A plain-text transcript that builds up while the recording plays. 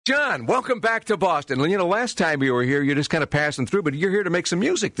John, welcome back to Boston. You know, last time you were here, you're just kind of passing through, but you're here to make some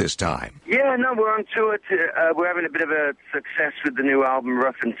music this time. Yeah, no, we're on tour. We're having a bit of a success with the new album,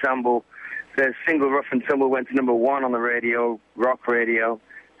 Rough and Tumble. The single Rough and Tumble went to #1 on the radio, rock radio.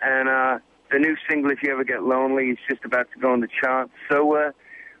 And the new single, If You Ever Get Lonely, is just about to go on the charts. So we're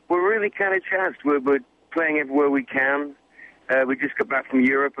really kind of jazzed. We're playing everywhere we can. We just got back from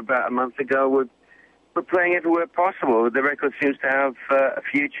Europe about a month ago. We're playing everywhere possible. The record seems to have a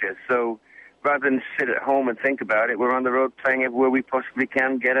future. So rather than sit at home and think about it, we're on the road playing everywhere we possibly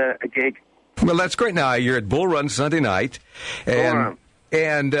can get a gig. Well, that's great. Now, you're at Bull Run Sunday night. And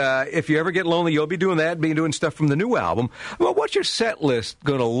if you ever get lonely, you'll be doing that, be doing stuff from the new album. Well, what's your set list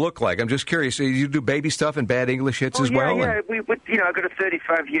going to look like? I'm just curious. You do baby stuff and bad English hits as well? Yeah, I've got a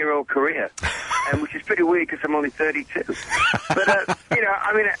 35-year-old career, which is pretty weird because I'm only 32. But,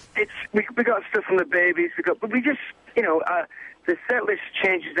 we got stuff from the babies. The set list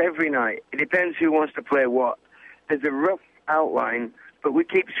changes every night. It depends who wants to play what. There's a rough outline, but we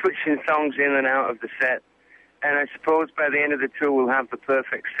keep switching songs in and out of the set. And I suppose by the end of the tour, we'll have the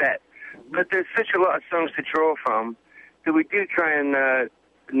perfect set. But there's such a lot of songs to draw from that we do try and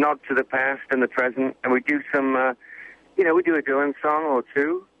nod to the past and the present. And we do some, we do a Dylan song or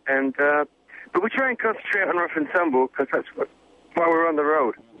two. And but we try and concentrate on Rough and Tumble because that's why we're on the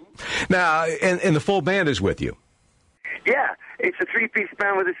road. Now, and the full band is with you? Yeah, it's a 3-piece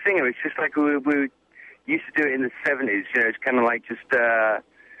band with a singer. It's just like we used to do it in the 70s. You know, it's kind of like just...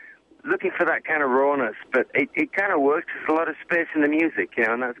 looking for that kind of rawness, but it kind of works. There's a lot of space in the music,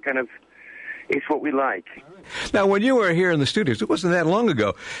 and that's kind of, it's what we like. Now, when you were here in the studios, it wasn't that long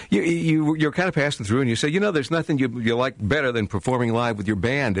ago, you're kind of passing through and you say, there's nothing you like better than performing live with your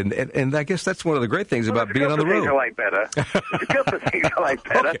band, and I guess that's one of the great things about being on the road. I like better. There's a couple of things I like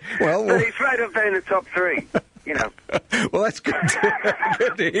better. Okay. Well, but it's right up there in the top 3, Well, that's good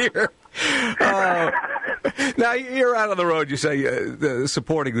to hear. Now, you're out on the road, you say,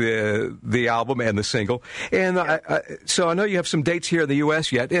 supporting the album and the single. And so I know you have some dates here in the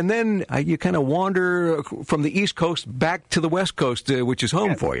U.S. yet. And then you kind of wander from the East Coast back to the West Coast, which is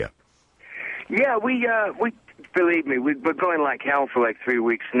home for you. Yeah, we believe me, we're going like hell for like 3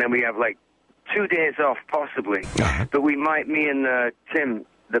 weeks. And then we have like 2 days off, possibly. Uh-huh. But me and Tim,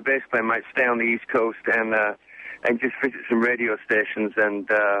 the bass player, might stay on the East Coast and just visit some radio stations and...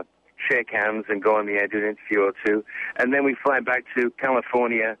 shake hands and go on the air, do an interview or two. And then we fly back to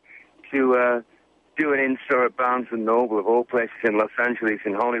California to do an in-store at Barnes & Noble, of all places, in Los Angeles,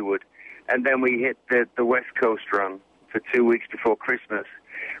 in Hollywood. And then we hit the West Coast run for 2 weeks before Christmas.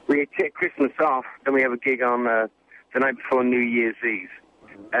 We take Christmas off, then we have a gig on the night before New Year's Eve.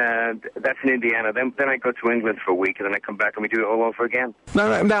 And that's in Indiana. Then I go to England for a week, and then I come back and we do it all over again.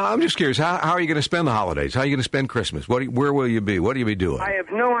 Now I'm just curious. How are you going to spend the holidays? How are you going to spend Christmas? Where will you be? What will you be doing? I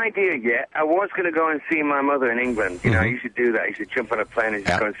have no idea yet. I was going to go and see my mother in England. I used to do that. I used to jump on a plane and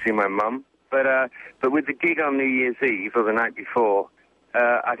just go and see my mum. But with the gig on New Year's Eve or the night before,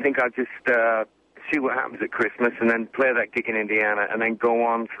 I think I'll just see what happens at Christmas and then play that gig in Indiana and then go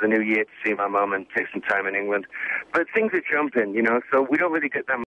on for the New Year to see my mum and take some time in England. But things are jumping, so we don't really get that